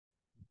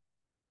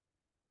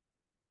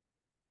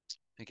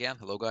Again,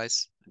 hello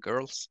guys and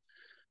girls.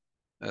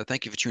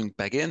 Thank you for tuning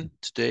back in.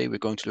 Today we're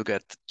going to look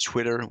at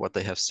Twitter, what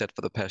they have said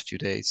for the past few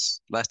days.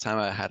 Last time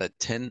I had a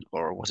 10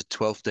 or was it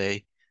 12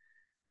 day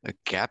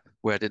gap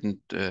where I didn't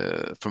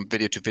from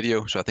video to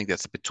video. So I think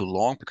that's a bit too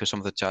long because some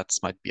of the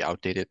charts might be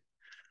outdated.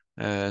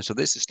 So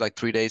this is like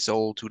 3 days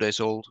old, 2 days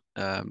old.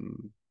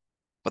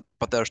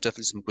 But there's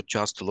definitely some good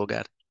charts to look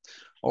at.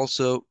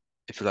 Also,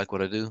 if you like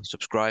what I do,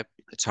 subscribe.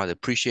 It's highly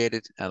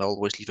appreciated, and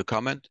always leave a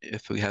comment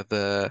if we have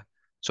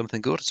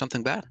something good,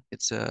 something bad.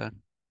 It's a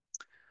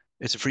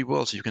free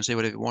world, so you can say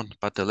whatever you want.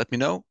 But let me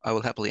know. I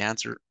will happily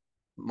answer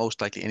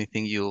most likely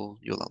anything you'll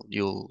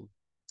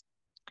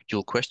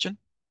question.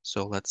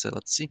 So let's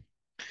see.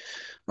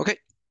 Okay,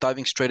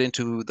 diving straight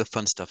into the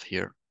fun stuff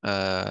here.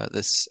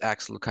 This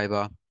Axel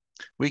Kaiba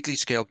weekly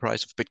scale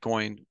price of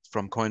Bitcoin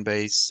from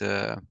Coinbase.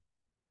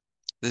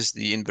 This is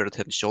the inverted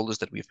head and shoulders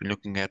that we've been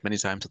looking at many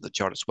times on the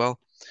chart as well.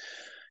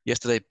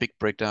 Yesterday, big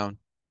breakdown,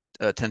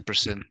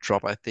 10%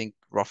 drop, I think,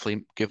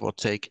 roughly give or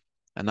take.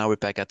 And now we're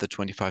back at the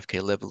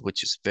 25K level,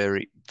 which is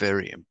very,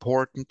 very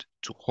important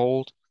to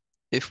hold.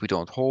 If we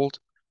don't hold,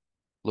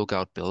 look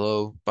out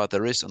below. But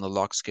there is on the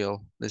log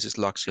scale, this is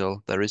log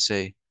scale, there is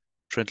a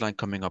trend line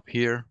coming up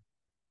here,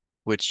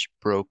 which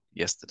broke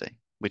yesterday,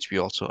 which we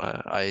also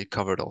I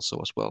covered also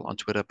as well on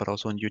Twitter, but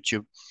also on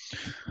YouTube.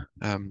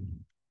 Um,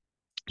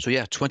 so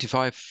yeah,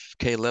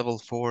 25K level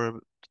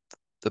for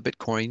the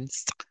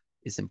Bitcoins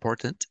is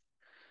important.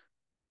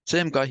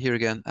 Same guy here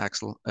again,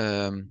 Axel.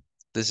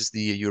 This is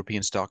the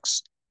European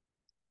stocks,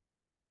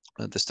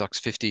 the stocks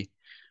 50.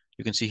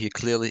 You can see here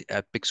clearly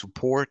at big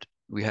support.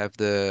 We have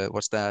the,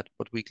 what's that?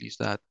 What weekly is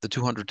that? The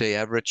 200-day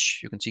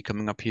average. You can see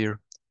coming up here,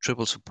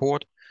 triple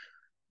support.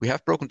 We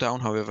have broken down,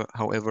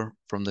 however,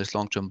 from this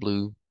long-term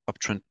blue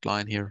uptrend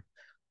line here.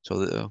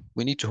 So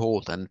we need to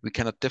hold, and we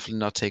cannot definitely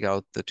not take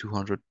out the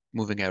 200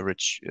 moving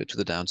average to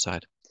the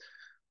downside.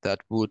 That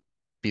would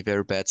be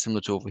very bad.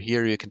 Similar to over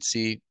here, you can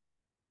see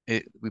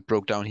we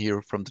broke down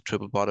here from the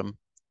triple bottom,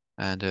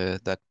 and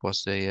that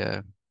was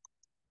a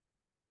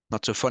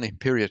not so funny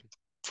period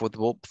for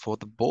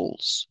the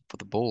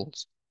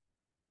bulls.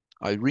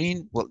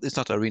 Irene, well, it's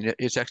not Irene,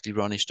 it's actually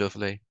Ronnie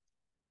Stoffele.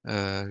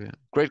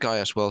 Great guy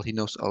as well. He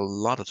knows a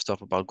lot of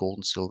stuff about gold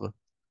and silver.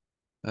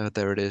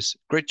 There it is.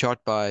 Great chart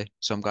by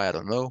some guy I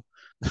don't know.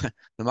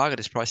 The market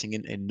is pricing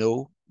in a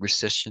no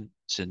recession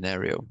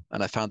scenario,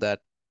 and I found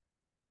that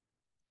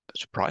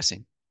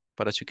surprising.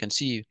 But as you can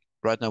see,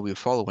 right now we're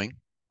following,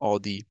 or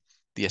the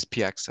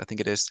SPX, I think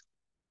it is.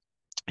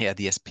 Yeah,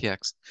 the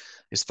SPX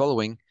is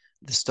following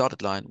the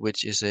started line,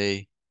 which is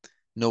a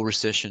no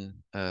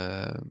recession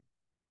mm,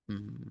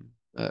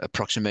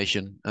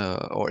 approximation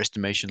or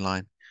estimation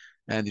line,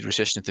 and the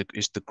recession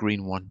is the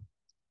green one.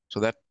 So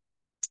that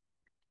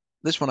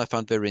this one I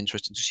found very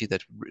interesting to see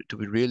that do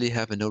we really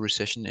have a no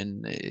recession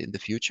in the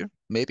future?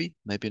 Maybe,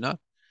 maybe not.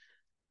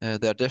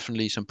 There are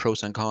definitely some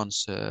pros and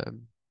cons.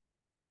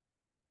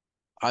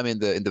 I'm in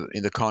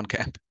the con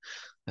camp.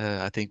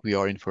 I think we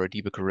are in for a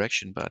deeper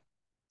correction, but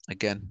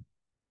again,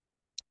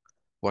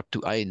 what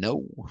do I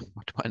know?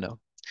 What do I know?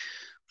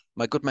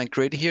 My good man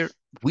Grady here,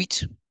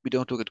 wheat. We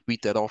don't look at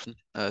wheat that often.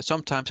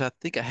 Sometimes I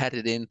think I had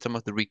it in some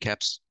of the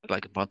recaps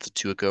like a month or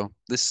two ago.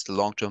 This is the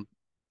long-term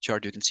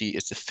chart. You can see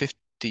it's a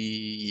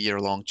 50-year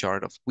long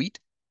chart of wheat.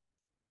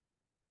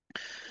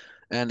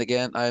 And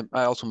again, I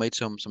also made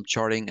some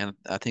charting, and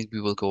I think we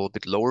will go a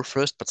bit lower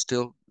first, but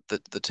still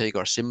the take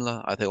are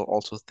similar.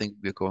 Also think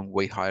we're going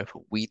way higher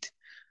for wheat.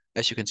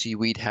 As you can see,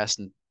 wheat has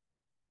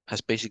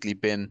basically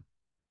been,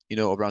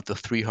 around the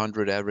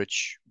 300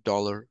 average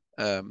dollar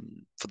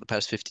for the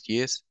past 50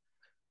 years.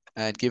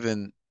 And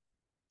given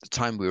the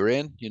time we're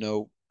in,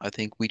 I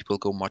think wheat will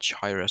go much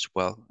higher as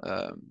well.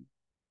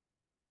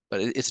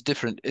 But it's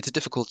a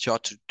difficult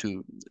chart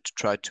to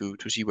try to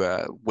see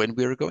when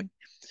we're going.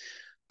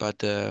 But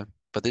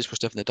this was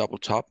definitely a double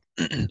top,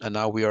 and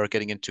now we are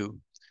getting into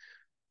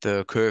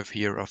the curve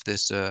here of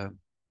this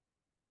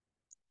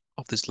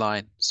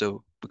line.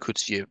 So we could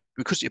see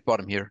a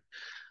bottom here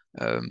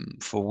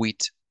for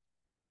wheat.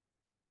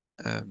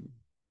 Um,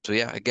 so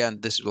yeah,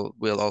 again, this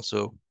will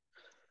also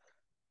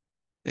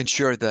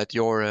ensure that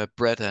your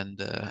bread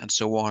and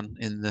so on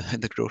in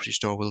the grocery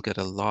store will get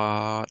a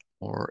lot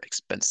more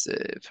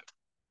expensive.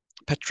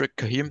 Patrick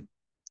Kahim,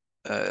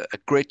 a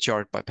great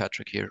chart by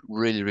Patrick here.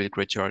 Really, really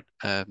great chart.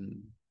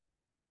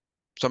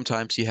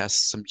 Sometimes he has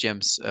some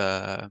gems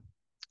um,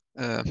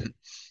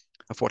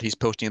 of what he's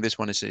posting. This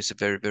one is a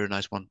very, very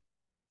nice one.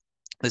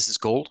 This is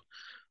gold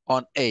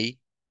on a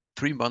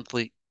 3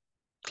 monthly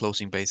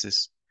closing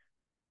basis.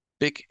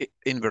 Big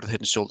inverted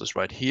head and shoulders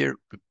right here.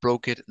 We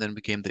broke it, and then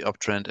became the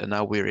uptrend, and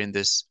now we're in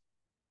this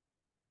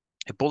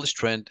a bullish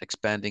trend,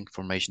 expanding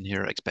formation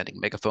here, expanding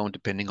megaphone,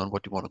 depending on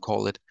what you want to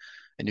call it.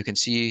 And you can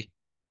see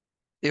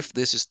if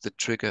this is the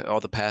trigger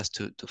or the path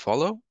to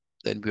follow,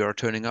 then we are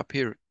turning up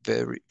here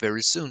very,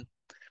 very soon.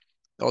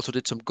 I also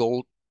did some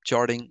gold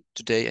charting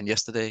today and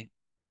yesterday.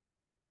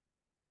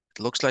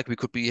 It looks like we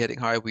could be heading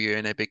higher. We are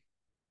in a big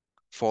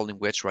falling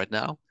wedge right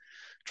now,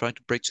 trying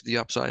to break to the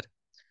upside.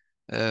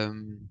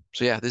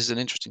 So yeah, this is an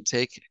interesting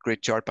take.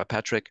 Great chart by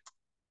Patrick.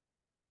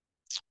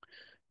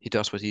 He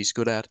does what he's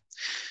good at.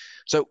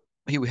 So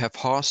here we have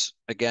Haas.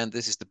 Again,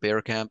 this is the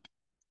bear camp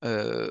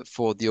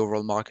for the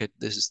overall market.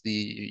 This is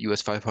the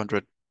US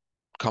 500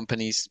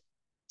 companies.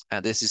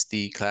 And this is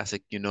the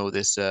classic,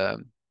 this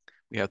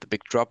we have the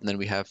big drop, and then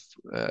we have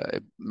a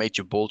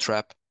major bull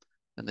trap,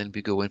 and then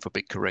we go in for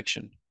big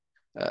correction.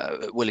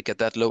 Will it get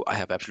that low? I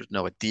have absolutely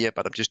no idea,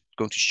 but I'm just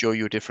going to show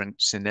you a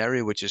different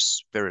scenario, which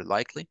is very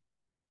likely.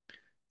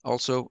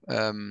 Also,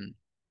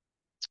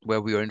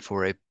 where we are in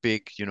for a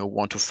big,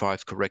 1 to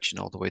 5 correction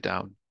all the way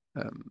down.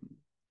 Um,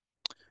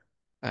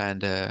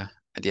 and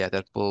yeah,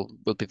 that will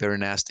be very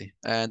nasty.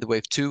 And the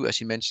wave two, as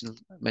you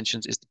mentions,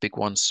 is the big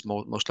ones.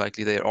 Most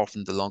likely, they are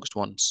often the longest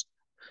ones.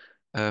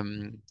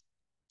 Um,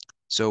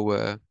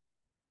 so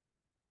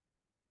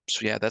so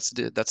yeah, that's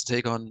the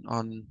take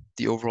on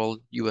the overall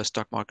U.S.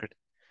 stock market.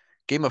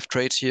 Game of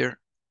trades here.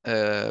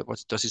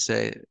 What does he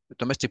say?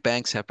 Domestic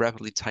banks have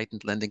rapidly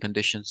tightened lending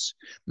conditions,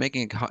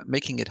 making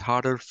it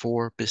harder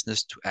for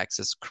business to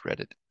access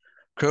credit.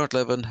 Current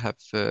level have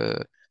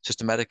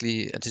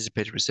systematically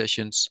anticipated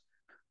recessions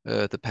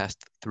the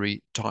past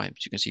 3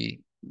 times. You can see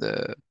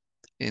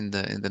in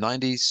the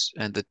 90s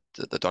and the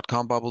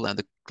dot-com bubble and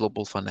the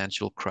global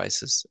financial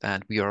crisis,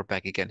 and we are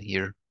back again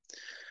here.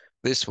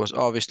 This was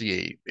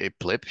obviously a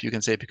blip, you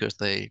can say, because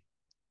they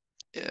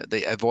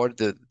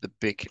avoided the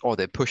big, or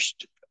they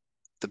pushed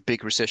the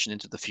big recession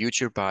into the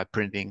future by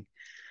printing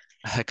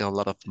a heck of a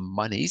lot of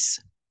monies.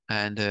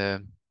 And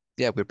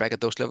yeah, we're back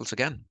at those levels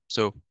again.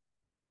 So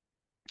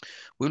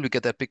will we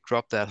get that big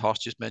drop that Haas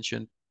just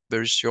mentioned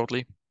very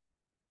shortly?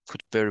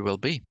 Could very well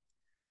be.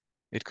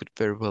 It could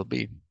very well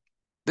be.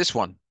 This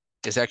one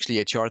is actually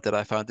a chart that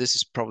I found. This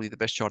is probably the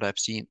best chart I've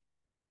seen,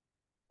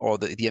 or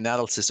the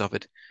analysis of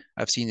it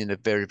I've seen in a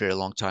very, very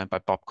long time by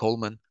Bob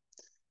Coleman.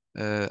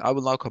 I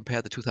will now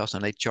compare the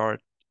 2008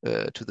 chart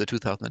to the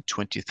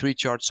 2023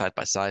 chart side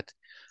by side.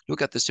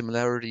 Look at the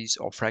similarities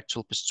or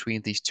fractal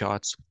between these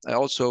charts. I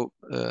also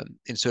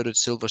inserted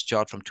Silver's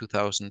chart from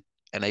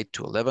 2008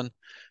 to 11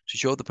 to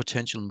show the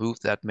potential move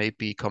that may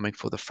be coming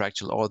for the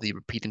fractal or the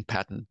repeating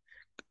pattern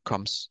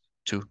comes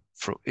to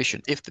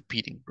fruition, if the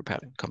repeating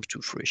pattern comes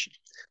to fruition.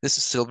 This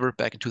is Silver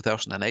back in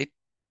 2008.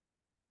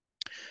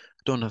 I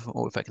don't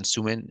know if I can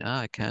zoom in.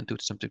 I can do it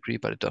to some degree,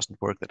 but it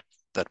doesn't work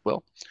that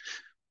well.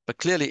 But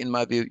clearly, in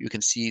my view, you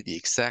can see the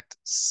exact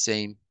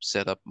same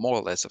setup, more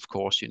or less, of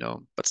course,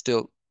 but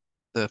still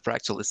the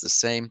fractal is the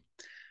same.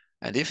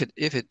 And if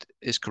it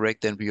is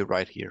correct, then we are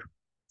right here.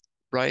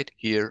 Right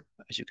here,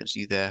 as you can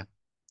see there,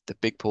 the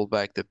big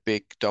pullback, the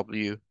big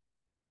W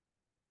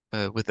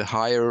with the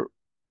higher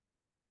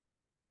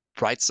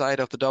right side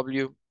of the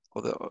W.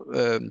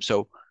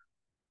 So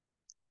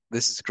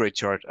this is a great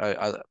chart.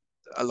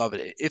 I love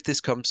it. If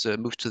this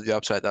moves to the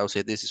upside, I would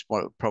say this is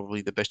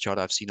probably the best chart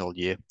I've seen all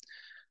year.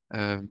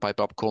 By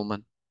Bob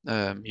Coleman.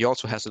 He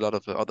also has a lot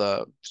of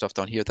other stuff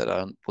down here that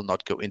I will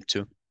not go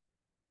into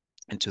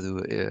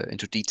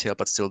detail,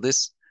 but still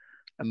this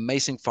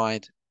amazing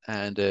find.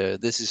 And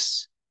this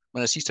is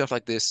when I see stuff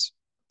like this,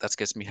 that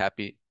gets me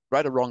happy.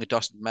 Right or wrong, it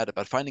doesn't matter.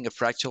 But finding a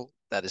fractal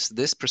that is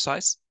this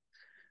precise,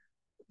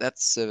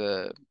 that's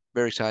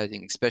very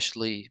exciting,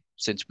 especially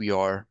since we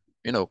are,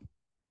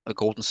 a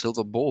gold and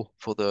silver bull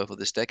for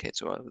this decade.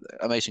 So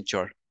amazing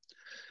chart.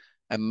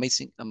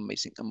 Amazing,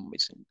 amazing,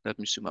 amazing. Let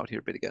me zoom out here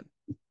a bit again.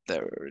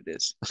 There it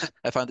is.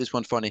 I find this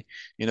one funny.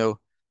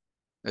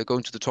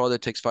 Going to the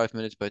toilet takes 5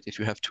 minutes, but if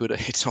you have Twitter,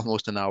 it's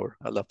almost an hour.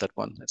 I love that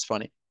one. It's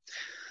funny.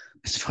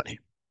 It's funny.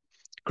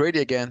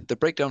 Grady again. The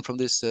breakdown from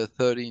this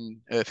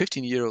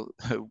 15-year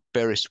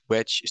bearish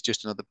wedge is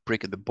just another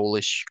brick in the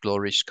bullish,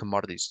 glorious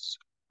commodities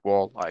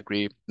wall. I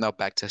agree. Now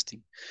back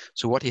testing.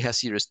 So what he has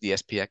here is the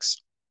SPX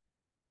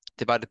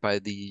divided by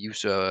the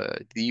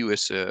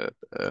US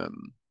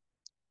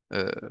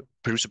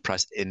producer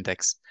price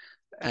index.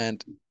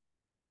 And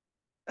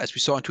as we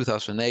saw in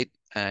 2008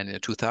 and in the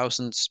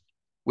 2000s,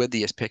 where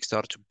the SPX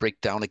started to break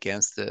down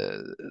against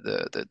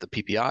the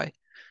PPI,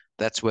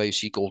 that's where you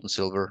see gold and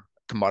silver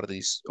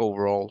commodities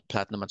overall,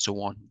 platinum and so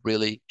on,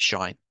 really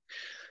shine.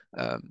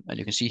 And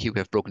you can see here we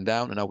have broken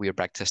down, and now we are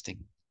back testing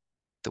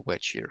the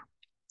wedge here.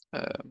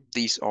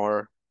 These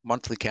are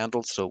monthly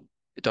candles, so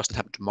it doesn't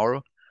happen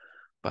tomorrow.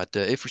 But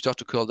if we start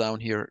to curl down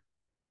here,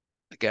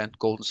 again,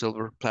 gold and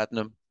silver,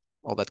 platinum,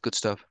 all that good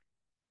stuff,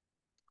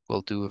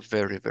 will do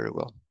very, very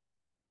well.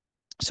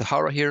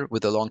 Sahara here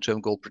with a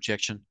long-term gold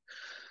projection.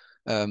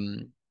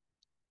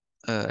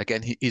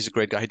 Again, he's a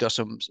great guy. He does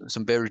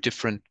some very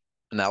different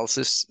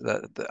analysis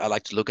that I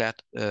like to look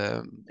at.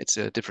 It's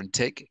a different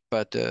take,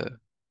 but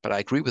I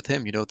agree with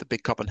him. The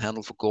big cup and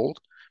handle for gold,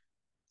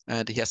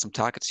 and he has some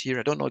targets here.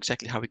 I don't know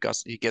exactly how he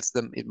gets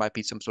them. It might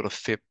be some sort of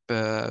fib.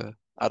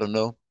 I don't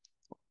know.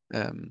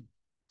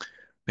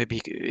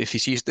 Maybe if he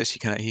sees this, he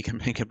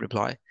can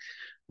reply.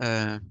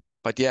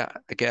 But yeah,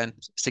 again,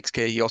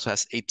 6K. He also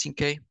has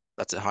 18K.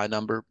 That's a high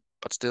number,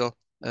 but still,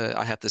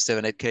 I have the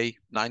 7, 8K,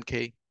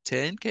 9K,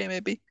 10K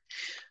maybe.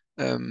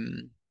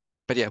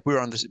 But yeah, we're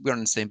on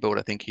the same boat,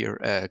 I think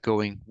here,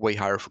 going way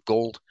higher for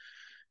gold.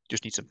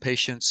 Just need some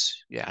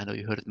patience. Yeah, I know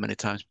you heard it many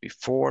times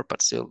before,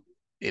 but still,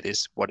 it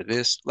is what it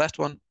is. Last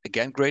one,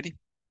 again, Grady.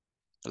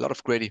 A lot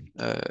of Grady.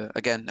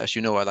 Again, as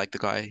you know, I like the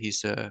guy.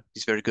 He's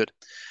very good.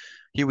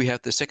 Here we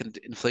have the second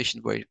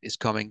inflation wave is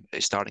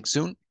starting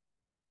soon.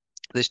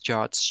 This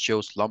chart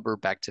shows lumber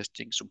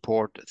backtesting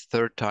support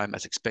third time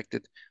as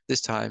expected,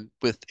 this time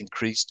with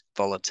increased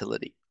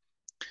volatility.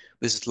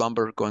 This is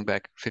lumber going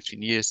back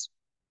 15 years,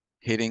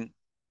 hitting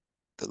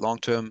the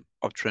long-term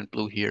uptrend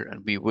blue here,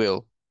 and we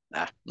will.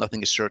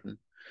 Nothing is certain,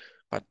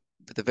 but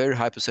with a very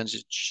high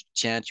percentage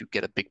chance you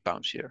get a big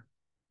bounce here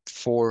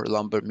for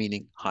lumber,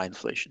 meaning high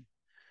inflation.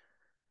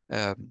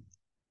 So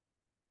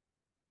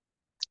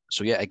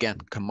yeah, again,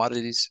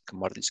 commodities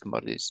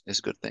is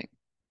a good thing.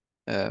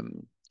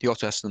 He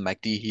also has the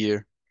MACD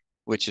here,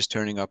 which is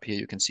turning up here,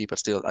 you can see, but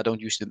still, I don't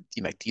use the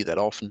MACD that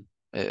often.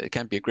 It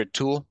can be a great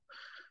tool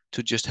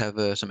to just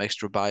have some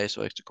extra bias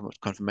or extra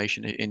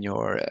confirmation in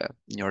your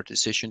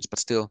decisions, but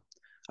still,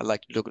 I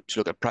like to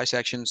look at price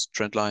actions,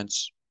 trend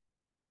lines,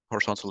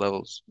 horizontal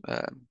levels,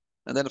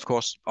 and then of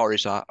course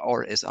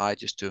RSI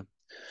just to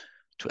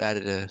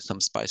add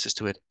some spices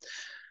to it.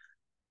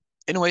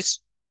 Anyways,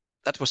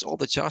 that was all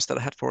the charts that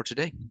I had for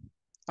today.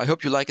 I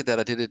hope you like it that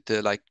I did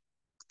it like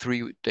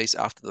 3 days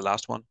after the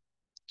last one,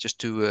 just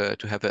to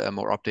have a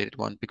more updated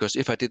one. Because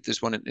if I did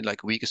this one in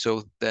like a week or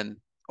so, then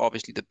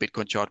obviously the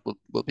Bitcoin chart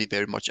will be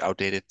very much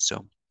outdated.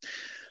 So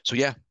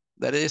yeah,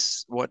 that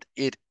is what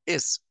it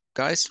is,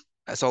 guys.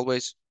 As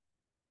always,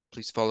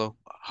 please follow.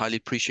 Highly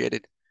appreciate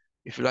it.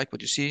 If you like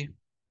what you see,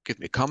 give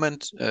me a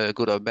comment,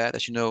 good or bad.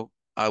 As you know,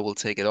 I will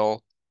take it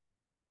all.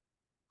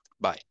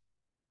 Bye.